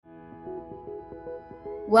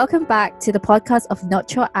Welcome back to the podcast of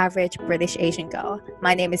Not Your Average British Asian Girl.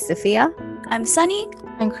 My name is Sophia. I'm Sunny.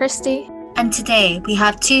 I'm Christy. And today we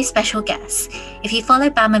have two special guests. If you follow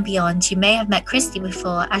Bam and Beyond, you may have met Christy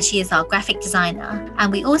before, as she is our graphic designer. And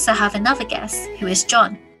we also have another guest, who is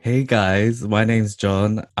John. Hey guys, my name's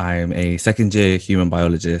John. I'm a second year human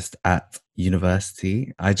biologist at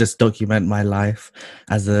university. I just document my life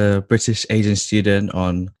as a British Asian student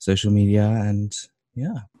on social media and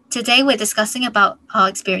yeah. Today we're discussing about our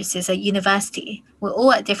experiences at university. We're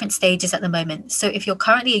all at different stages at the moment, so if you're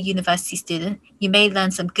currently a university student, you may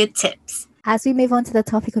learn some good tips. As we move on to the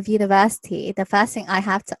topic of university, the first thing I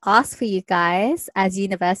have to ask for you guys as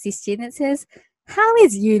university students is, how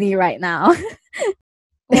is uni right now?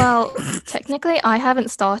 Well, technically I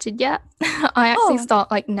haven't started yet. I actually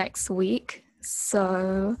start like next week.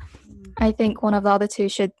 So I think one of the other two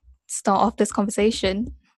should start off this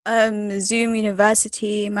conversation. Zoom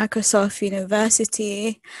University, Microsoft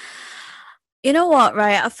University. You know what,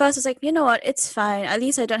 right? At first I was like, you know what, it's fine. At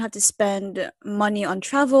least I don't have to spend money on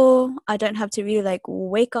travel. I don't have to really like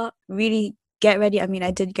wake up, really get ready. I mean, I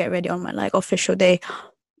did get ready on my like official day.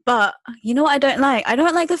 But you know what I don't like? I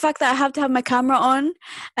don't like the fact that I have to have my camera on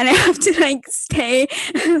and I have to like stay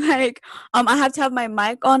like I have to have my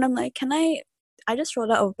mic on. I'm like, I just rolled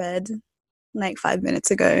out of bed like 5 minutes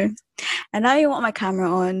ago. And now you want my camera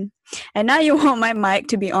on, and now you want my mic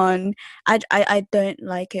to be on. I don't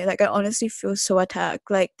like it. Like, I honestly feel so attacked.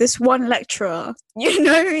 Like, this one lecturer, you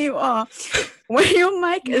know who you are. When your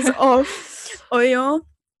mic is off or your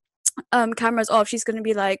camera's off, she's gonna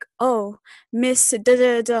be like, "Oh, Miss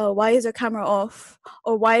why is your camera off?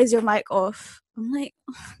 Or why is your mic off?" I'm like,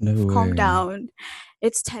 calm down.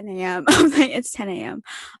 It's 10 a.m. I'm like, it's 10 a.m.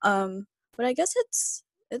 But I guess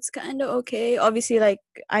it's kind of okay. Obviously, like,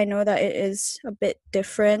 I know that it is a bit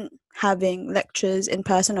different having lectures in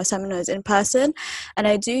person or seminars in person, and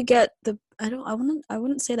I do get I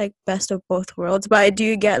wouldn't say like best of both worlds, but I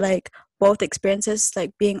do get like both experiences,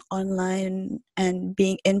 like being online and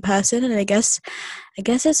being in person, and I guess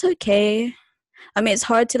it's okay. I mean, it's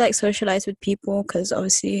hard to like socialize with people because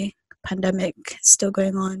obviously pandemic is still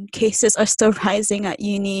going on. Cases are still rising at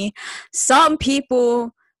uni. Some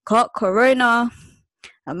people caught corona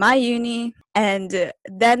at my uni, and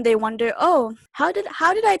then they wonder, oh, how did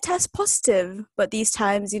I test positive? But these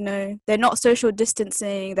times, you know, they're not social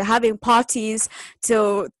distancing, they're having parties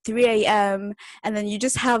till 3 a.m. and then you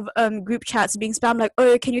just have group chats being spammed like,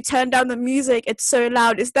 oh, can you turn down the music, it's so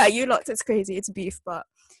loud, is that you lot? It's crazy, it's beef. But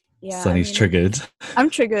yeah, Sunny's triggered.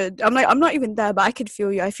 I'm triggered. I'm like, I'm not even there, but I could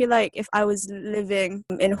feel you. I feel like if I was living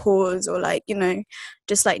in halls or like, you know,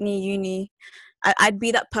 just like near uni, I'd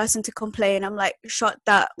be that person to complain. I'm like, shut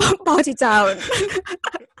that party down.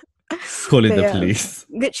 Calling the police.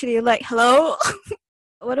 Literally, like, hello?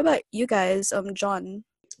 What about you guys, John?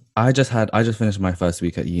 I just finished my first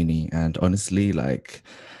week at uni, and honestly, like,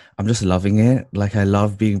 I'm just loving it. Like, I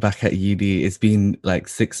love being back at uni. It's been like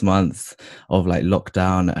 6 months of like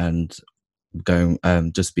lockdown and going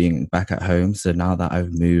just being back at home. So now that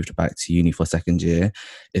I've moved back to uni for second year,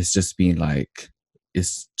 it's just been like,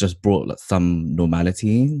 it's just brought like some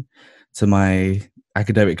normality to my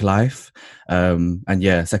academic life. And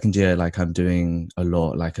yeah, second year, like, I'm doing a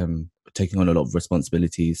lot, like I'm taking on a lot of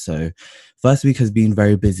responsibilities. So first week has been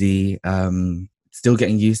very busy, still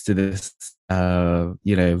getting used to this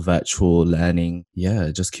you know, virtual learning,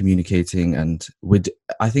 just communicating. And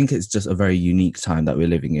I think it's just a very unique time that we're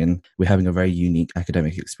living in. We're having a very unique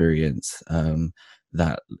academic experience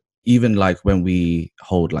that even like when we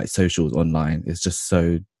hold like socials online, it's just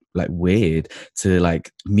so like weird to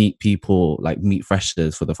like meet people, like meet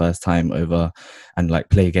freshers for the first time over and like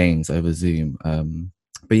play games over Zoom.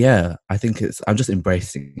 But yeah, I think I'm just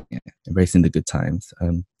embracing the good times.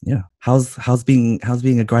 Yeah. How's being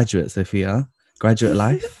a graduate, Sophia? Graduate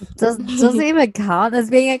life? Doesn't even count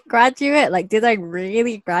as being a graduate. Like, did I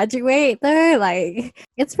really graduate though? Like,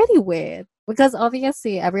 it's really weird. Because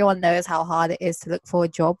obviously everyone knows how hard it is to look for a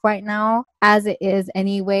job right now, as it is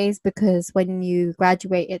anyways, because when you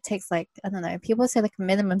graduate, it takes like, I don't know, people say like a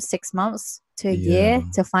minimum 6 months to a year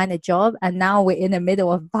to find a job. And now we're in the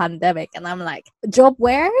middle of pandemic. And I'm like, job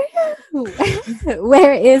where?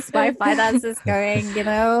 Where is my finances going, you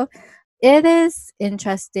know? It is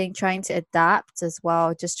interesting trying to adapt as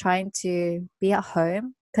well, just trying to be at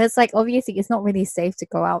home. Because like, obviously it's not really safe to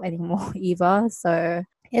go out anymore either. So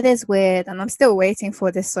it is weird, and I'm still waiting for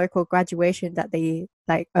this so-called graduation that they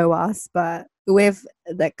like owe us. But with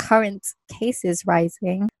the current cases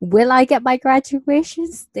rising, will I get my graduation?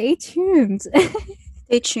 Stay tuned.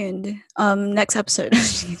 Stay tuned. Next episode.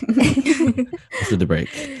 After the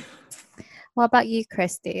break. What about you,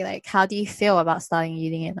 Christy? Like, how do you feel about starting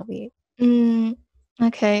uni in a week?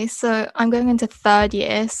 Okay, so I'm going into third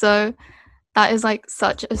year, so that is like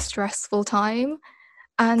such a stressful time.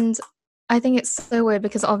 And I think it's so weird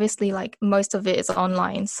because obviously, like, most of it is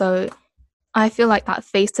online. So I feel like that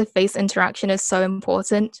face-to-face interaction is so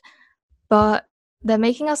important. But they're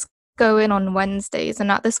making us go in on Wednesdays.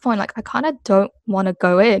 And at this point, like, I kind of don't want to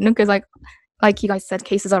go in because, like you guys said,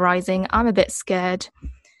 cases are rising. I'm a bit scared.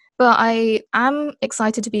 But I am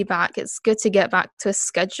excited to be back. It's good to get back to a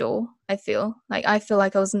schedule, I feel. Like, I feel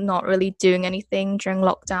like I was not really doing anything during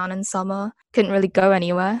lockdown and summer. Couldn't really go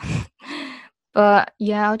anywhere. But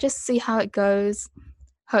yeah, I'll just see how it goes.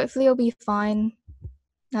 Hopefully it'll be fine.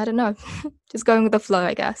 I don't know. Just going with the flow,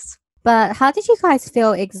 I guess. But how did you guys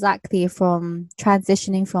feel exactly from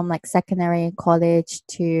transitioning from like secondary college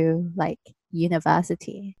to like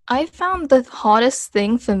university? I found the hardest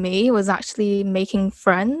thing for me was actually making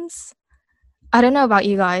friends. I don't know about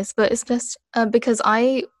you guys, but it's just because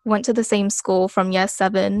I went to the same school from year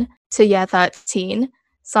 7 to year 13.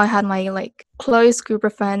 So I had my like close group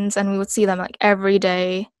of friends and we would see them like every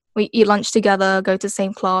day. We eat lunch together, go to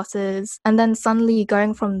same classes. And then suddenly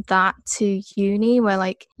going from that to uni where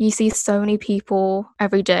like you see so many people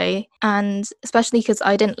every day. And especially because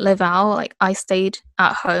I didn't live out, like I stayed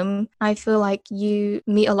at home. I feel like you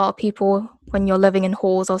meet a lot of people when you're living in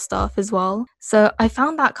halls or stuff as well. So I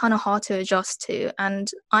found that kind of hard to adjust to. And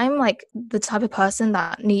I'm like the type of person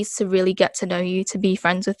that needs to really get to know you to be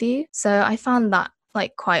friends with you. So I found that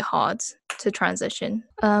like quite hard to transition.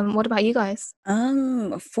 What about you guys?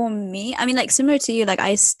 For me, I mean, like similar to you, like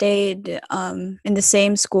I stayed in the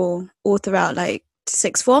same school all throughout like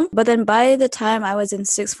sixth form. But then by the time I was in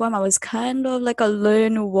sixth form, I was kind of like a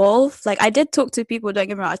lone wolf. Like I did talk to people, don't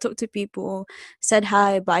get me wrong, I talked to people, said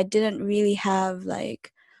hi, but I didn't really have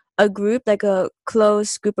like a group, like a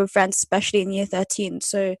close group of friends, especially in year 13.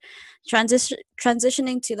 So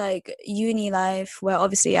transitioning to like uni life where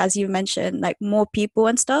obviously, as you mentioned, like more people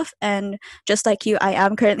and stuff, and just like you, I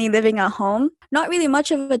am currently living at home. Not really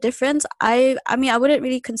much of a difference. I mean, I wouldn't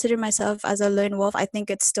really consider myself as a lone wolf. I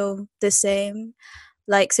think it's still the same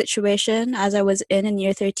like situation as I was in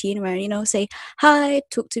year 13, where, you know, say hi,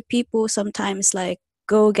 talk to people, sometimes like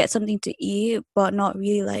go get something to eat, but not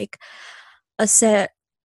really like a set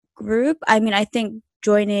group. I mean, I think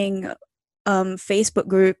joining Facebook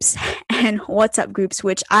groups and WhatsApp groups,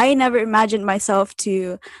 which I never imagined myself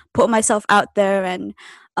to put myself out there and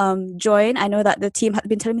join. I know that the team had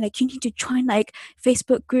been telling me like, you need to join like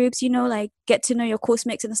Facebook groups, you know, like get to know your course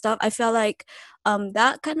mates and stuff. I felt like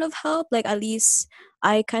that kind of helped. Like at least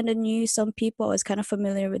I kind of knew some people. I was kind of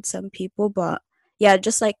familiar with some people, but yeah,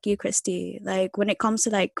 just like you, Christy, like when it comes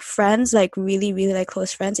to like friends, like really, really like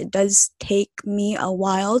close friends, it does take me a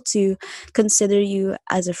while to consider you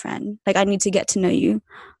as a friend. Like I need to get to know you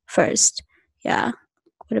first. Yeah.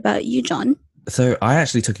 What about you, John? So I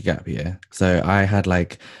actually took a gap year. So I had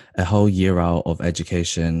like a whole year out of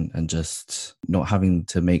education and just not having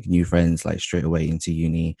to make new friends like straight away into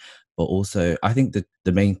uni. But also, I think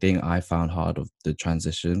the main thing I found hard of the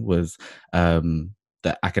transition was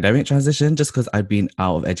the academic transition, just because I'd been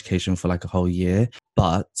out of education for like a whole year.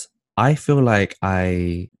 But I feel like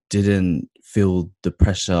I didn't feel the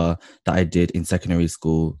pressure that I did in secondary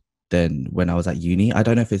school than when I was at uni. I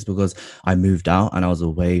don't know if it's because I moved out and I was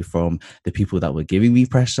away from the people that were giving me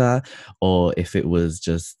pressure, or if it was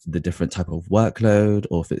just the different type of workload,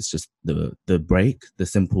 or if it's just the break, the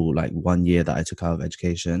simple like 1 year that I took out of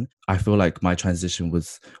education. I feel like my transition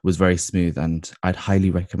was very smooth, and I'd highly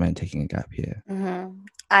recommend taking a gap year.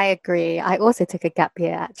 I agree. I also took a gap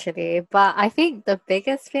year actually, but I think the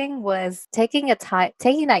biggest thing was taking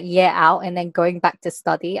that year out and then going back to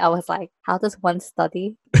study. I was like, how does one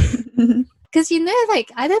study? Because, you know,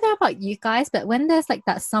 like, I don't know about you guys, but when there's like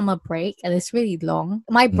that summer break and it's really long,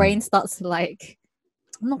 my brain starts to like,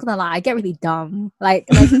 I'm not gonna lie, I get really dumb. Like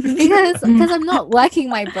because I'm not working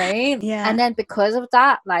my brain. Yeah. And then because of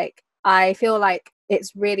that, like, I feel like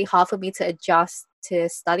it's really hard for me to adjust to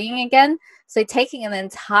studying again. So taking an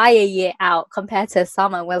entire year out compared to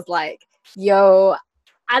summer was like, yo,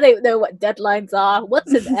 I don't know what deadlines are.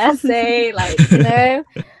 What's an essay? Like, you know?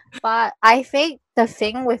 But I think the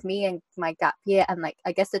thing with me and my gap year and like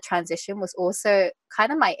I guess the transition was also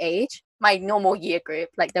kind of my age, my normal year group,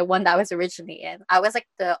 like the one that I was originally in. I was like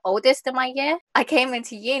the oldest in my year. I came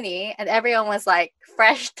into uni and everyone was like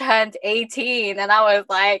fresh turned 18 and I was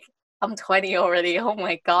like, I'm 20 already. Oh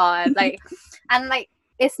my god. Like and like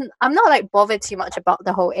I'm not like bothered too much about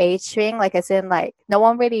the whole age thing. Like, as in, like, no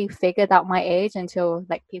one really figured out my age until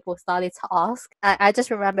like people started to ask. I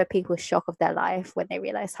just remember people's shock of their life when they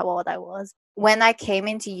realized how old I was. When I came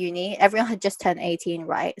into uni, everyone had just turned 18,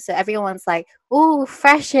 right? So everyone's like, "Ooh,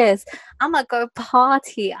 freshers! I'm gonna go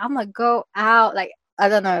party. I'm gonna go out." Like, I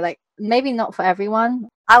don't know, like maybe not for everyone.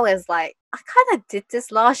 I was like, I kind of did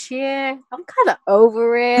this last year. I'm kind of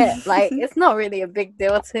over it. Like, it's not really a big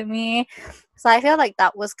deal to me. So I feel like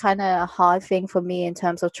that was kind of a hard thing for me in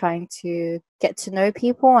terms of trying to get to know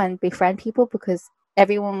people and befriend people, because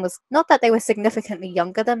everyone was, not that they were significantly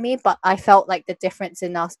younger than me, but I felt like the difference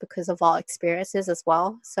in us because of our experiences as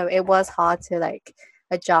well. So it was hard to like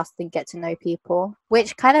adjust and get to know people,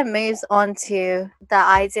 which kind of moves on to the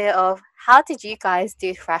idea of how did you guys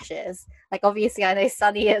do freshers? Like, obviously I know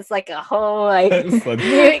Sunny is like a whole like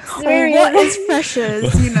new experience. What is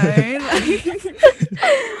freshers, you know? Like,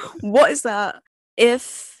 what is that?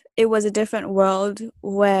 If it was a different world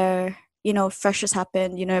where, you know, freshers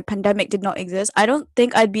happened, you know, pandemic did not exist, I don't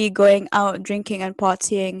think I'd be going out drinking and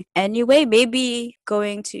partying anyway. Maybe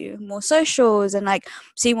going to more socials and like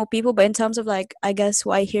seeing more people. But in terms of like, I guess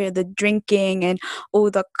what I hear, the drinking and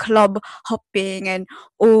all the club hopping and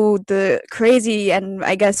all the crazy and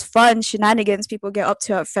I guess fun shenanigans people get up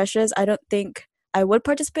to at freshers, I don't think I would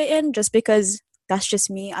participate in, just because that's just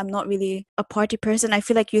me. I'm not really a party person. I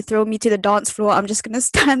feel like you throw me to the dance floor, I'm just gonna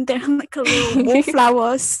stand there like a little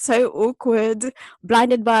wallflower, so awkward,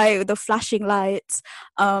 blinded by the flashing lights.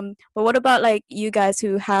 But what about like you guys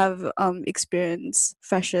who have experienced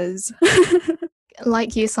freshers?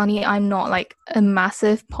 Like you, Sunny, I'm not like a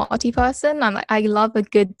massive party person. I love a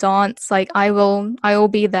good dance. Like I will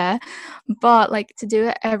be there. But like to do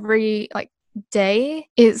it every like day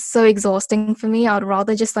is so exhausting for me. I'd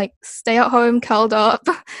rather just like stay at home curled up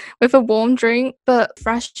with a warm drink. But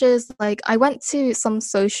freshers, like I went to some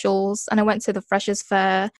socials and I went to the freshers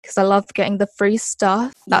fair because I love getting the free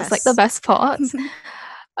stuff. That's like the Yes. best part.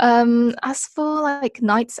 As for like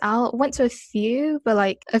nights out, went to a few, but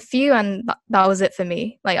like a few, and that was it for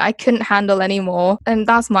me. Like I couldn't handle any more, and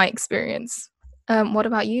that's my experience. What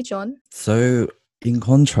about you, John? So, in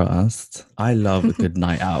contrast, I love a good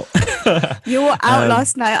night out. You were out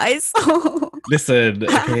last night, I saw. Listen,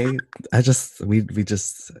 okay.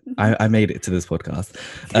 I made it to this podcast.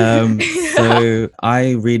 So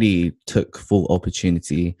I really took full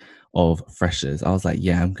opportunity of freshers. I was like,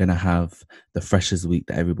 yeah, I'm gonna have the freshers week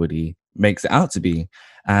that everybody makes it out to be.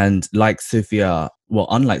 And like Sophia, well,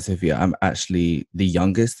 unlike Sophia, I'm actually the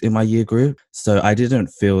youngest in my year group. So I didn't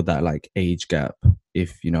feel that like age gap,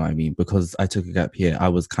 if you know what I mean, because I took a gap year. I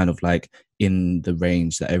was kind of like in the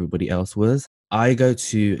range that everybody else was. I go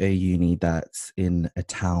to a uni that's in a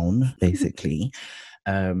town, basically.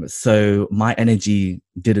 So my energy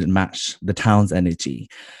didn't match the town's energy.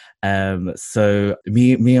 So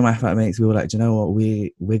me and my flatmates, we were like, do you know what,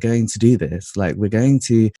 we're going to do this. Like, we're going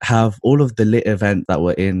to have all of the lit events that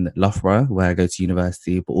were in Loughborough, where I go to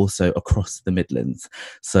university, but also across the Midlands.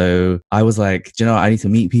 So I was like, do you know what, I need to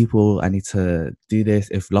meet people. I need to do this.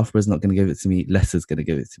 If Loughborough's not going to give it to me, Leicester's going to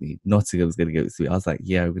give it to me. Nottingham's going to give it to me. I was like,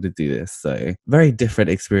 yeah, we're going to do this. So very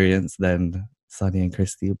different experience than Sunny and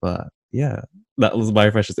Christy, but yeah, that was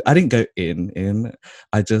my freshers. I didn't go in.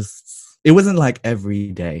 It wasn't like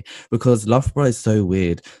every day, because Loughborough is so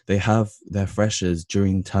weird. They have their freshers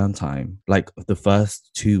during term time. Like the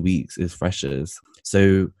first 2 weeks is freshers.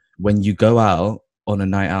 So when you go out on a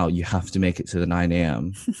night out, you have to make it to the 9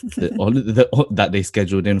 a.m. that they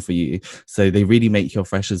scheduled in for you. So they really make your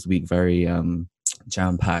freshers week very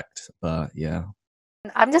jam-packed. But yeah.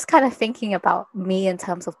 I'm just kind of thinking about me in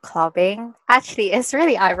terms of clubbing. Actually, it's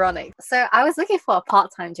really ironic. So I was looking for a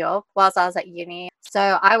part-time job whilst I was at uni.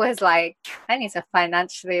 So I was like, I need to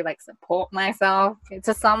financially like support myself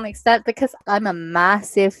to some extent, because I'm a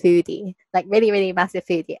massive foodie, like really, really massive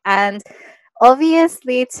foodie. And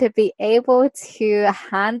obviously, to be able to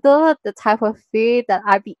handle the type of food that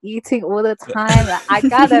I'd be eating all the time, like, I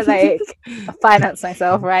gotta like finance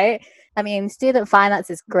myself, right? I mean, student finance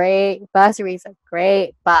is great, bursaries are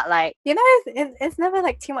great, but like, you know, it's never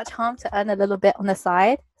like too much harm to earn a little bit on the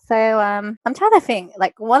side. So I'm trying to think,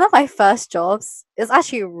 like one of my first jobs is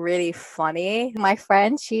actually really funny. My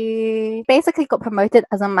friend, she basically got promoted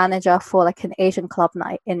as a manager for like an Asian club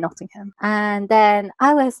night in Nottingham. And then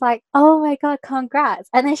I was like, oh my God, congrats.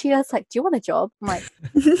 And then she was like, do you want a job? I'm like,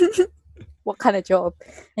 what kind of job?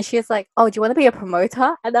 And she was like, oh, do you want to be a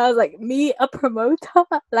promoter? And I was like, me, a promoter?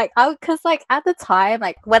 Because at the time,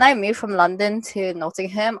 like when I moved from London to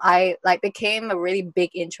Nottingham, I like became a really big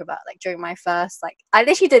introvert. Like during my first, like I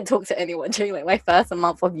literally didn't talk to anyone during like my first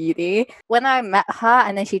month of uni. When I met her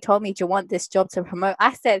and then she told me, do you want this job to promote?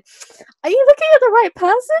 I said, are you looking at the right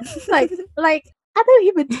person? like I don't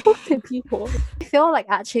even talk to people. I feel like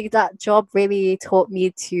actually that job really taught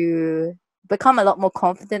me to become a lot more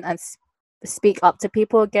confident and speak up to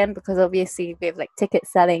people again, because obviously with like ticket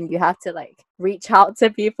selling, you have to like reach out to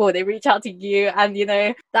people, they reach out to you, and you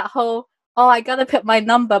know, that whole, oh, I gotta put my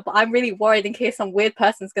number, but I'm really worried in case some weird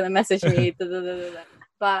person's gonna message me.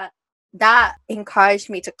 But that encouraged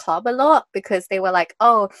me to club a lot, because they were like,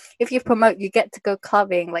 oh, if you promote, you get to go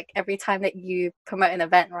clubbing like every time that you promote an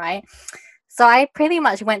event, right? So I pretty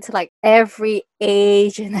much went to like every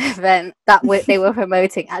Asian event that they were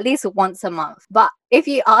promoting at least once a month. But if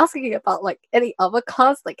you ask me about like any other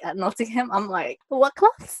clubs like at Nottingham, I'm like, what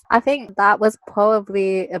clubs? I think that was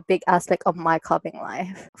probably a big aspect of my clubbing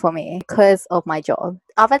life for me because of my job.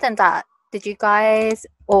 Other than that, did you guys,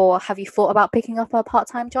 or have you thought about picking up a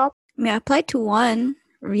part-time job? I mean, I applied to one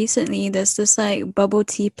recently. There's this like bubble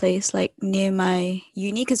tea place like near my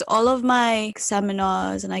uni, because all of my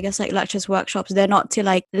seminars and I guess like lectures, workshops, they're not till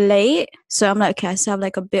like late. So I'm like, okay, I still have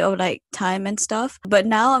like a bit of like time and stuff. But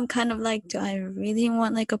now I'm kind of like, do I really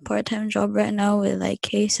want like a part-time job right now with like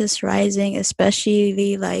cases rising,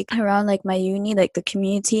 especially like around like my uni, like the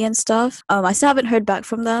community and stuff? I still haven't heard back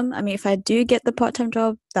from them. I mean, if I do get the part-time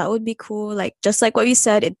job, that would be cool. Like just like what you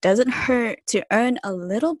said, it doesn't hurt to earn a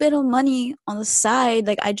little bit of money on the side.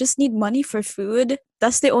 Like I just need money for food.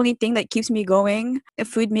 That's the only thing that keeps me going. If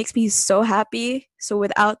food makes me so happy. So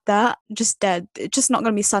without that, just dead. It's just not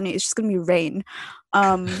gonna be sunny. It's just gonna be rain.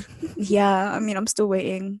 Yeah, I mean, I'm still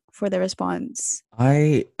waiting for the response.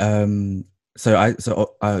 So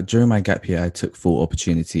during my gap year, I took full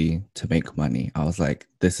opportunity to make money. I was like,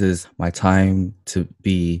 this is my time to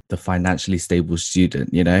be the financially stable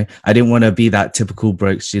student, you know? I didn't want to be that typical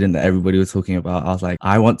broke student that everybody was talking about. I was like,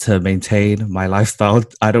 I want to maintain my lifestyle.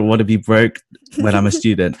 I don't want to be broke when I'm a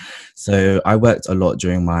student. So I worked a lot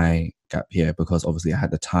during my gap year because obviously I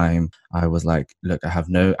had the time. I was like, look, I have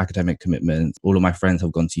no academic commitments. All of my friends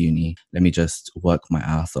have gone to uni. Let me just work my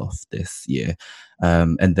ass off this year.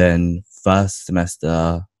 And then first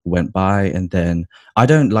semester went by, and then I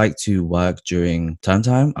don't like to work during term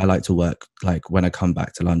time. I like to work like when I come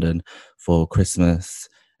back to London for Christmas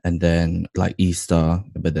and then like Easter,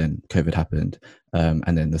 but then COVID happened,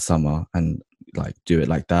 and then the summer, and like do it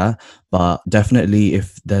like that. But definitely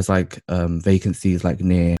if there's like vacancies like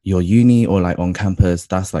near your uni or like on campus,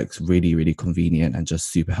 that's like really, really convenient and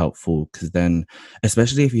just super helpful, because then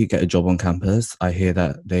especially if you get a job on campus, I hear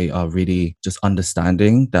that they are really just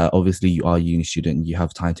understanding that obviously you are a uni student, you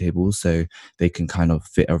have timetables, so they can kind of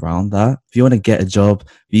fit around that. If you want to get a job,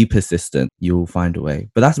 be persistent, you'll find a way.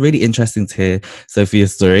 But that's really interesting to hear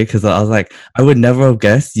Sophia's story, because I was like, I would never have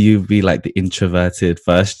guessed you'd be like the introverted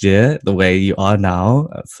first year the way you are now.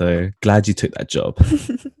 So glad you took that job.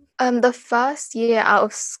 The first year out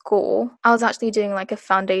of school, I was actually doing like a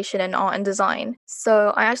foundation in art and design.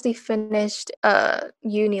 So I actually finished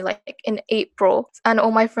uni like in April, and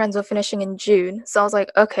all my friends were finishing in June. So I was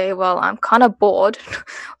like, okay, well, I'm kind of bored.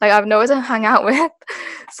 Like I have nowhere to hang out with.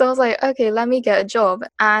 So I was like, okay, let me get a job.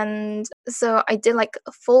 And so I did like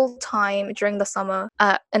full time during the summer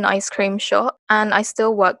at an ice cream shop, and I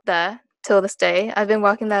still work there till this day. I've been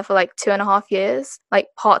working there for like 2.5 years, like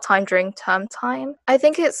part-time during term time. I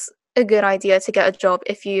think it's a good idea to get a job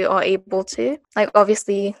if you are able to. Like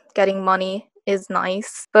obviously getting money is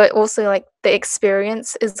nice, but also like the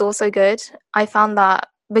experience is also good. I found that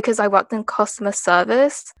because I worked in customer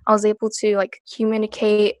service, I was able to like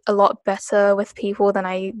communicate a lot better with people than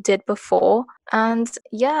I did before. And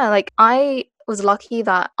yeah, like I was lucky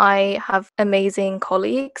that I have amazing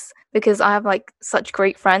colleagues, because I have like such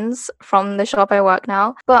great friends from the shop I work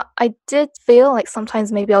now. But I did feel like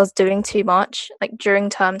sometimes maybe I was doing too much like during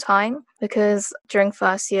term time, because during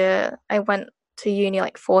first year I went to uni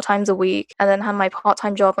like 4 times a week and then had my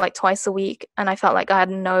part-time job like twice a week, and I felt like I had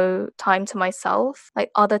no time to myself. Like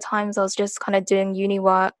other times I was just kind of doing uni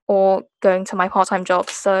work or going to my part-time job,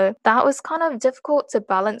 so that was kind of difficult to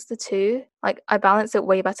balance the two. Like I balance it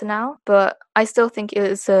way better now, but I still think it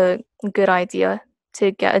was a good idea to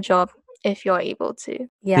get a job if you're able to.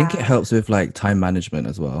 Yeah. I think it helps with like time management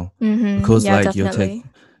as well, Mm-hmm. because Yeah, like definitely.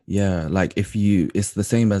 like if you, it's the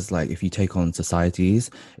same as like if you take on societies,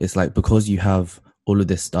 it's like because you have all of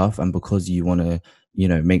this stuff and because you want to, you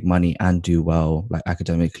know, make money and do well like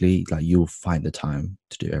academically, like you'll find the time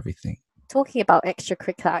to do everything. talking about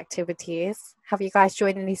extracurricular activities, have you guys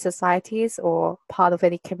joined any societies or part of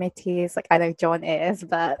any committees? Like I know John is,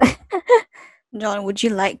 but John, would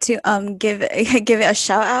you like to give it a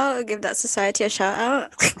shout out? Give that society a shout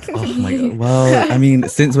out? Oh my god. Well, I mean,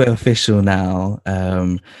 since we're official now,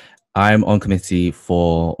 I'm on committee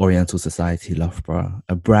for Oriental Society Loughborough,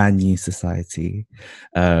 a brand new society.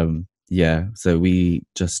 Yeah, so we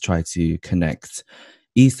just try to connect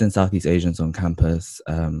East and Southeast Asians on campus.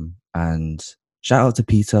 And shout out to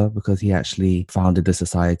Peter because he actually founded the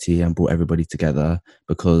society and brought everybody together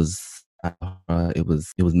because it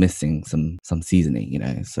was missing some seasoning, you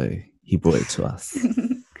know. So he brought it to us.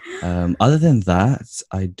 Other than that,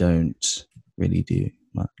 I don't really do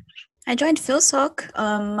much. I joined PhilSoc.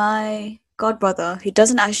 My godbrother, he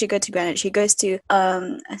doesn't actually go to Greenwich. He goes to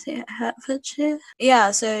I think Hertfordshire. Yeah,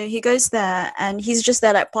 so he goes there and he's just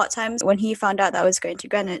there like part-time. When he found out that I was going to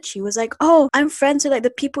Greenwich, he was like, "Oh, I'm friends with like the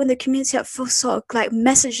people in the community at PhilSoc. Like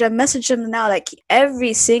message them now." Like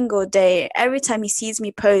every single day, every time he sees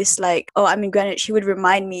me post like, "Oh, I'm in Greenwich," he would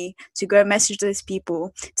remind me to go message those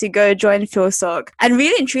people to go join PhilSoc. And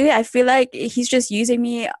really and truly, I feel like he's just using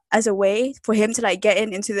me as a way for him to like get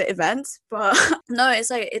into the events. But no,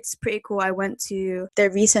 it's pretty cool. I went to their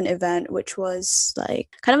recent event, which was like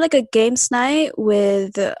kind of like a games night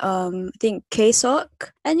with I think KSOC.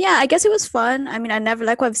 And yeah, I guess it was fun. I mean, I never,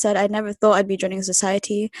 like what I've said, I never thought I'd be joining a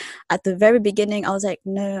society. At the very beginning, I was like,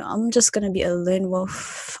 no, I'm just gonna be a lone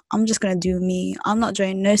wolf. I'm just gonna do me. I'm not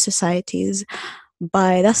joining no societies.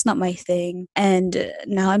 Bye. That's not my thing. And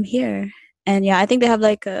now I'm here. And yeah, I think they have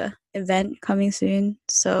like a event coming soon.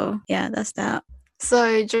 So yeah, that's that.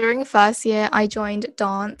 So during first year, I joined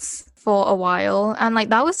dance for a while, and like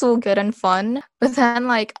that was all good and fun. But then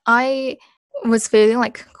like I was feeling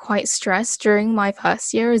like quite stressed during my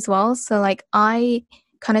first year as well. So like I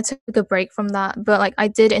kind of took a break from that, but like I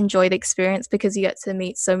did enjoy the experience because you get to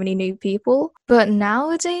meet so many new people. But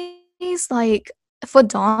nowadays, like for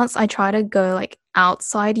dance, I try to go like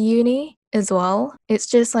outside uni as well. It's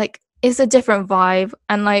just like it's a different vibe,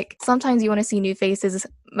 and like sometimes you want to see new faces,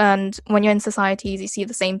 and when you're in societies you see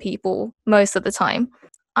the same people most of the time.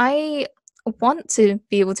 I want to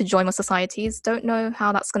be able to join more societies, don't know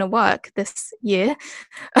how that's going to work this year.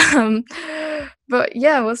 um, but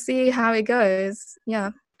yeah, we'll see how it goes.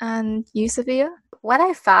 Yeah. And you, Sophia? when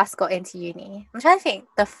I first got into uni, I'm trying to think,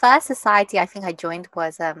 the first society I think I joined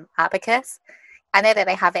was Abacus. I know that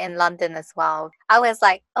they have it in London as well. I was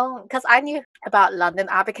like, oh, because I knew about London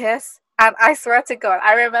Abacus. And I swear to God,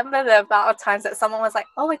 I remember the amount of times that someone was like,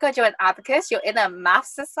 oh my God, you're in Abacus? You're in a math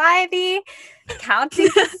society? Counting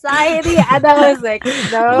society? And I was like,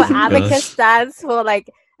 no, Oh my Abacus gosh. stands for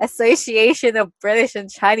like Association of British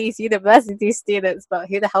and Chinese University Students. But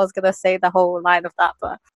who the hell is going to say the whole line of that?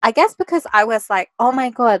 But I guess because I was like, oh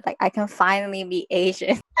my God, like I can finally be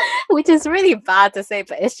Asian. Which is really bad to say,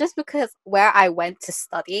 but it's just because where I went to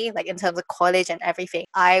study, like in terms of college and everything,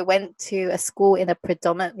 I went to a school in a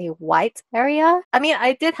predominantly white area. I mean,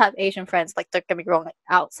 I did have Asian friends, like don't get me wrong, like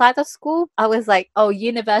outside of school. I was like, oh,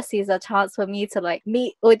 university is a chance for me to like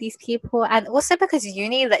meet all these people. And also because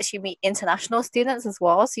uni lets you meet international students as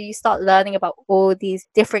well. So you start learning about all these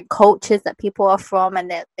different cultures that people are from, and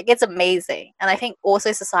like it's amazing. And I think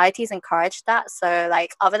also societies encourage that. So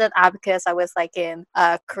like other than Abacus, I was like in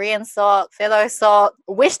Korean sock, Philo sock.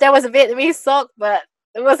 Wish there was a Vietnamese sock, but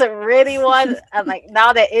there wasn't really one. And like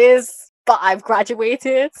now there is, but I've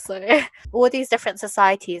graduated. So all these different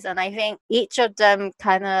societies, and I think each of them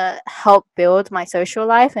kind of help build my social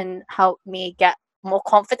life and help me get more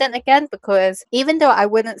confident again, because even though I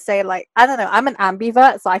wouldn't say like, I don't know, I'm an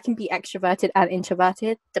ambivert, so I can be extroverted and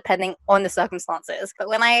introverted depending on the circumstances. But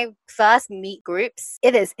when I first meet groups,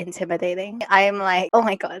 it is intimidating. I am like, oh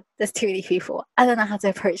my God, there's too many people. I don't know how to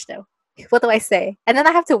approach them. What do I say? And then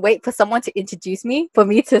I have to wait for someone to introduce me for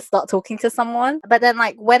me to start talking to someone. But then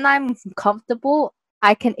like when I'm comfortable,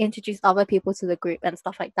 I can introduce other people to the group and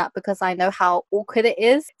stuff like that, because I know how awkward it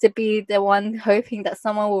is to be the one hoping that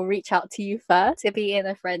someone will reach out to you first, to be in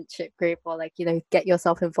a friendship group or like, you know, get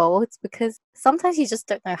yourself involved, because sometimes you just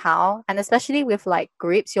don't know how. And especially with like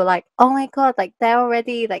groups, you're like, oh my God, like they're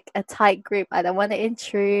already like a tight group. I don't want to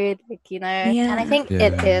intrude, like, you know. And I think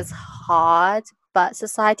it Yeah. is hard. But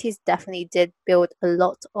societies definitely did build a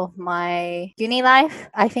lot of my uni life.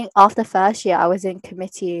 I think after first year, I was in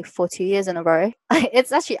committee for 2 years in a row.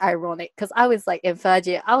 It's actually ironic because I was like in third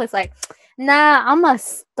year, I was like, nah, I'm a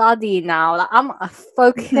study now. Like I'm a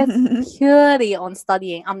focus purely on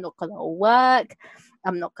studying. I'm not gonna work.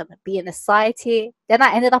 I'm not gonna be in a society. Then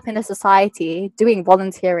I ended up in a society doing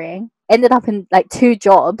volunteering. Ended up in like 2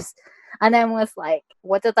 jobs, and then was like,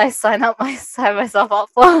 what did I sign myself up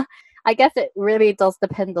for? I guess it really does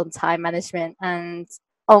depend on time management. And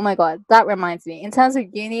oh my god, that reminds me. In terms of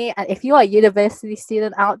uni, and if you are a university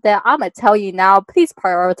student out there, I'm gonna tell you now, please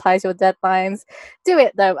prioritize your deadlines. Do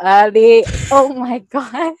it them early. Oh my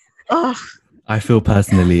god. Oh, I feel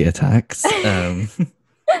personally attacked.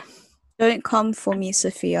 don't come for me,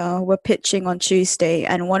 Sophia. We're pitching on Tuesday,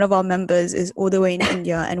 and one of our members is all the way in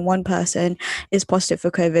India, and one person is positive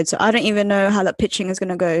for COVID. So I don't even know how that pitching is going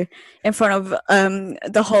to go in front of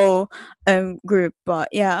the whole group. But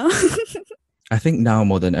yeah. I think now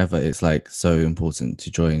more than ever, it's like so important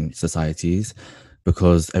to join societies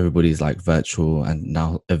because everybody's like virtual and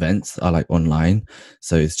now events are like online.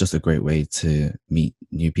 So it's just a great way to meet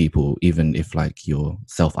new people, even if like you're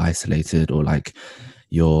self-isolated or like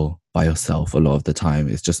you're by yourself a lot of the time.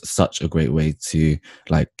 It's just such a great way to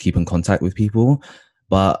like keep in contact with people.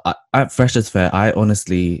 But at Freshers Fair, I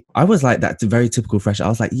was like that very typical fresher. I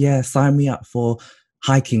was like, yeah, sign me up for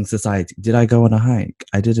hiking society. Did I go on a hike?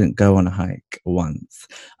 I didn't go on a hike once.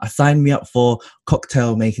 I signed me up for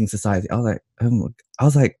cocktail making society. I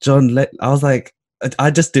was like, John,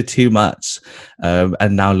 I just did too much.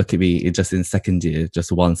 And now look at me, just in second year,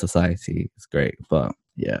 just one society. It's great. But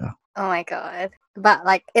yeah. Oh my god. But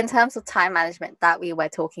like in terms of time management that we were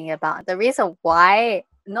talking about, the reason why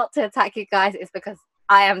not to attack you guys is because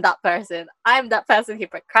I am that person. I'm that person who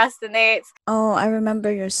procrastinates. Oh, I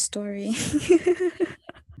remember your story.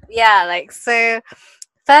 Yeah, like so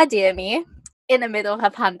third year me in the middle of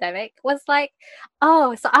a pandemic was like,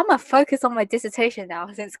 oh, so I'm gonna focus on my dissertation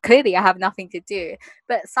now since clearly I have nothing to do,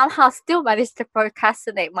 but somehow still managed to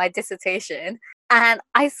procrastinate my dissertation. And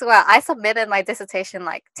I swear, I submitted my dissertation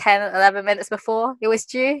like 10, 11 minutes before it was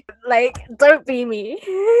due. Like, don't be me.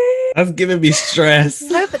 That's giving me stress.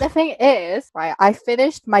 No, but the thing is, right, I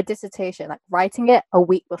finished my dissertation, like writing it a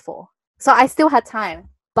week before. So I still had time.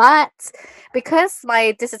 But because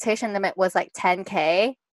my dissertation limit was like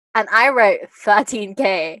 10K and I wrote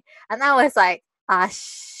 13K, and I was like,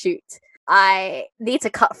 shoot, I need to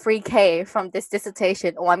cut 3K from this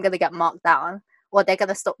dissertation or I'm going to get marked down or they're going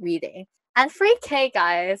to stop reading. And 3K,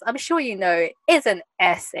 guys, I'm sure you know, is an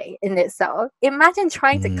essay in itself. Imagine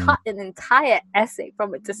trying to cut an entire essay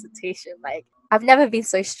from a dissertation. Like, I've never been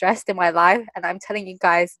so stressed in my life, and I'm telling you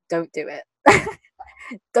guys, don't do it.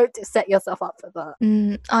 Don't set yourself up for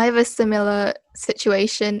that. I have a similar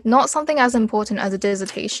situation, not something as important as a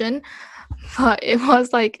dissertation, but it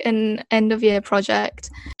was like an end of year project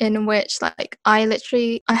in which like I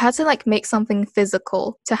had to like make something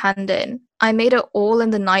physical to hand in. I made it all in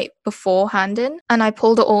the night before hand in, and I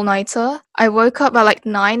pulled an all-nighter. I woke up at like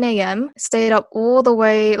 9 a.m, stayed up all the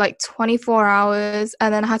way like 24 hours,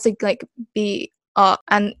 and then I had to like be up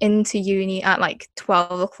and into uni at like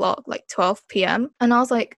 12 o'clock, like 12 p.m. And I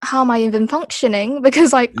was like, how am I even functioning?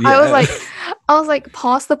 Because like I was like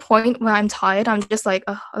past the point where I'm tired. I'm just like,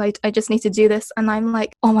 I just need to do this. And I'm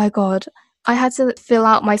like, oh my god, I had to fill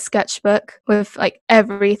out my sketchbook with like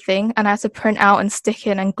everything, and I had to print out and stick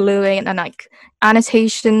in and glue in and like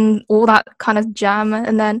annotation, all that kind of jam.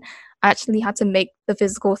 And then I actually had to make the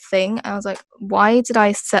physical thing. And I was like, why did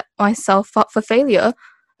I set myself up for failure?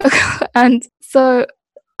 And so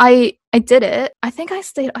I did it. I think I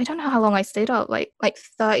don't know how long I stayed up, like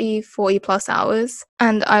 30, 40 plus hours.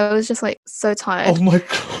 And I was just like so tired. Oh my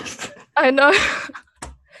god. I know.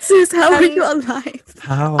 Sis, how are you alive?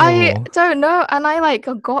 How? I don't know. And I like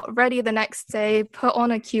got ready the next day, put on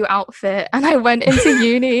a cute outfit, and I went into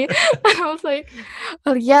uni. And I was like,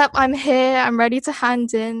 oh, yep, I'm here. I'm ready to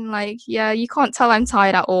hand in. Like, yeah, you can't tell I'm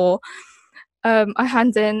tired at all. I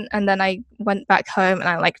hand in, and then I went back home and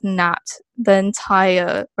I like napped the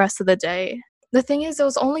entire rest of the day. The thing is, it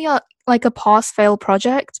was only a pass-fail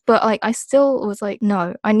project, but like I still was like,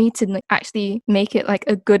 no, I need to like, actually make it like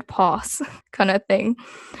a good pass kind of thing.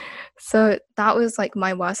 So that was like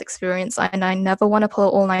my worst experience, and I never want to pull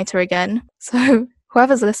an all-nighter again. So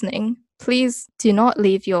whoever's listening, please do not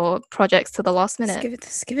leave your projects to the last minute.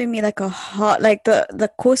 It's giving me like a heart, like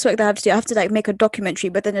the coursework that I have to do. I have to like make a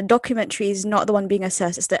documentary, but then the documentary is not the one being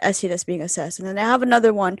assessed, it's the essay that's being assessed. And then I have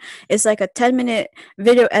another one, it's like a 10-minute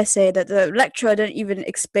video essay that the lecturer didn't even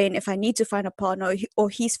explain if I need to find a partner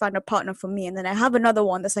or he's found a partner for me. And then I have another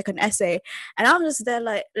one that's like an essay, and I'm just there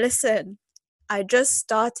like, listen, I just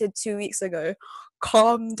started 2 weeks ago,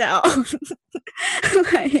 calm down.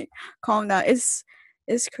 Like, calm down.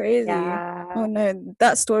 It's crazy. Yeah. Oh no,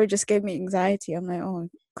 that story just gave me anxiety. I'm like, oh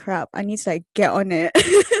crap, I need to like get on it.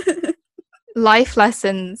 Life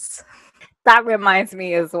lessons. That reminds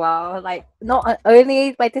me as well. Like, not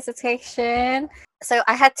only my dissertation. So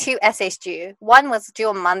I had 2 essays due. One was due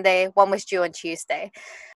on Monday, one was due on Tuesday.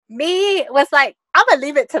 Me was like, I'm gonna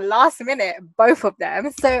leave it to last minute, both of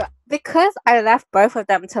them. So because I left both of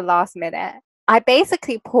them to last minute, I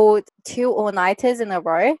basically pulled 2 all-nighters in a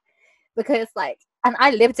row because and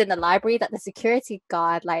I lived in the library that the security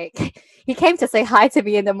guard, he came to say hi to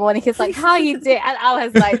me in the morning. He's like, how you doing? And I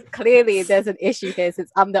was like, clearly there's an issue here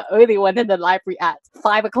since I'm the only one in the library at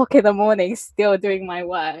 5 o'clock in the morning still doing my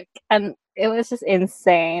work. And it was just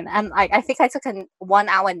insane. And I think I took a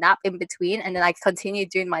 1-hour nap in between and then I continued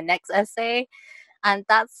doing my next essay. And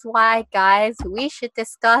that's why, guys, we should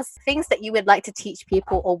discuss things that you would like to teach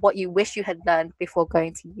people or what you wish you had learned before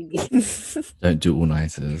going to uni. Don't do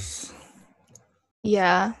all-nighters.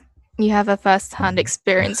 Yeah, you have a first-hand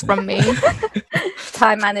experience from me.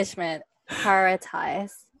 Time management,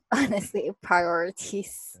 prioritize. Honestly,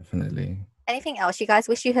 priorities. Definitely. Anything else you guys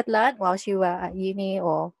wish you had learned whilst you were at uni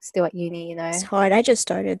or still at uni, you know? It's hard. I just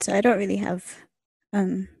started, so I don't really have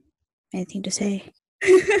anything to say.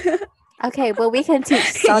 Okay, well, we can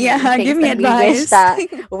teach some Yeah, things give me that we wish advice.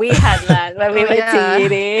 that we had learned when we went to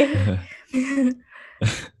uni.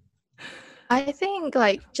 I think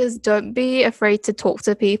just don't be afraid to talk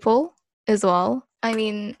to people as well. I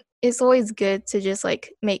mean, it's always good to just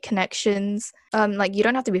make connections. You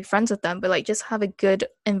don't have to be friends with them, but just have a good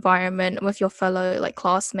environment with your fellow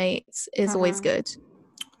classmates is always good.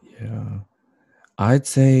 Yeah.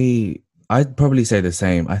 I'd probably say the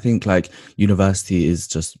same. I think university is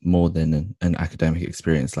just more than an academic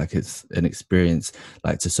experience. It's an experience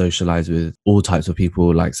to socialize with all types of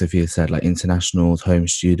people. Like Sophia said, internationals, home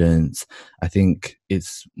students. I think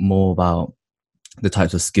it's more about the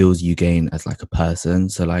types of skills you gain as a person.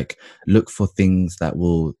 So look for things that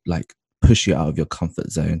will push you out of your comfort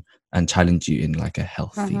zone and challenge you in a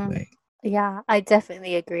healthy way. Yeah, I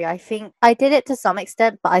definitely agree. I think I did it to some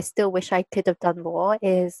extent, but I still wish I could have done more.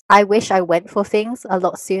 I wish I went for things a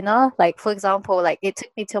lot sooner. For example, it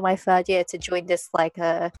took me till my 3rd year to join this a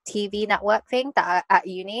TV network thing that at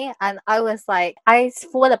uni, and I was I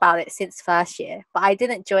thought about it since 1st year, but I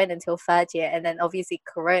didn't join until 3rd year, and then obviously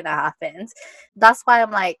Corona happened. That's why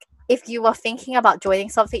I'm if you were thinking about joining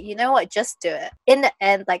something, you know what, just do it. In the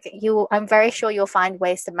end, I'm very sure you'll find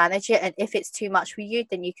ways to manage it. And if it's too much for you,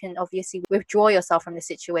 then you can obviously withdraw yourself from the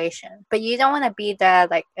situation. But you don't want to be there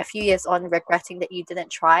a few years on regretting that you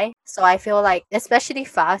didn't try. So I feel especially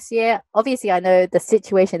 1st year, obviously I know the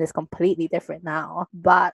situation is completely different now,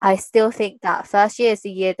 but I still think that 1st year is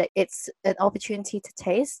the year that it's an opportunity to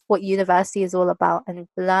taste what university is all about and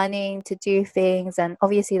learning to do things, and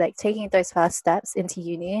obviously taking those first steps into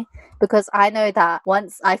uni. Because I know that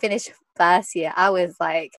once I finished 1st year, I was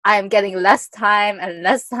I am getting less time and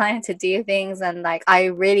less time to do things, and I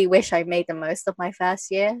really wish I made the most of my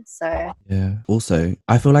 1st year. So yeah. Also,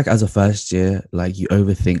 I feel as a 1st year, you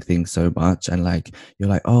overthink things so much, and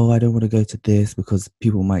you're oh, I don't want to go to this because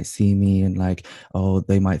people might see me, and oh,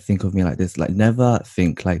 they might think of me like this. Never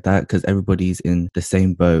think like that, because everybody's in the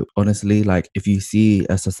same boat. Honestly, if you see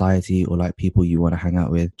a society or people you want to hang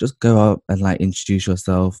out with, just go up and introduce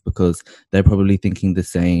yourself, because they're probably thinking the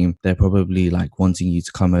same. They're probably wanting you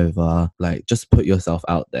to come over. Just put yourself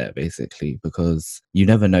out there, basically, because you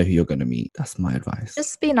never know who you're going to meet. That's my advice.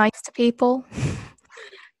 Just be nice to people.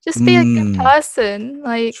 Just be a good person.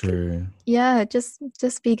 True. Yeah, just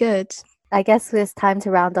be good. I guess it's time to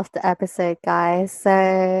round off the episode, guys.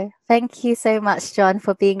 So thank you so much, John,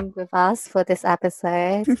 for being with us for this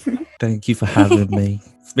episode. Thank you for having me.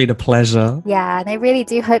 It's been a pleasure. Yeah, and I really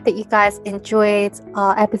do hope that you guys enjoyed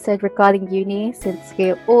our episode regarding uni, since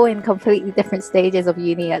we're all in completely different stages of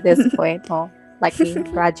uni at this point, or being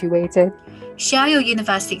graduated. Share your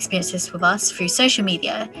university experiences with us through social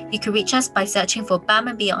media. You can reach us by searching for BAM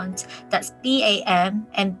and Beyond. That's BAMNBEYOND.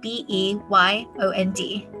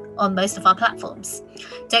 On most of our platforms.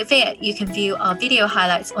 Don't forget, you can view our video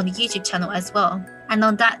highlights on the YouTube channel as well. And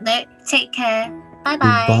on that note, take care.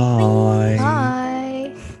 Bye-bye. Bye. Bye.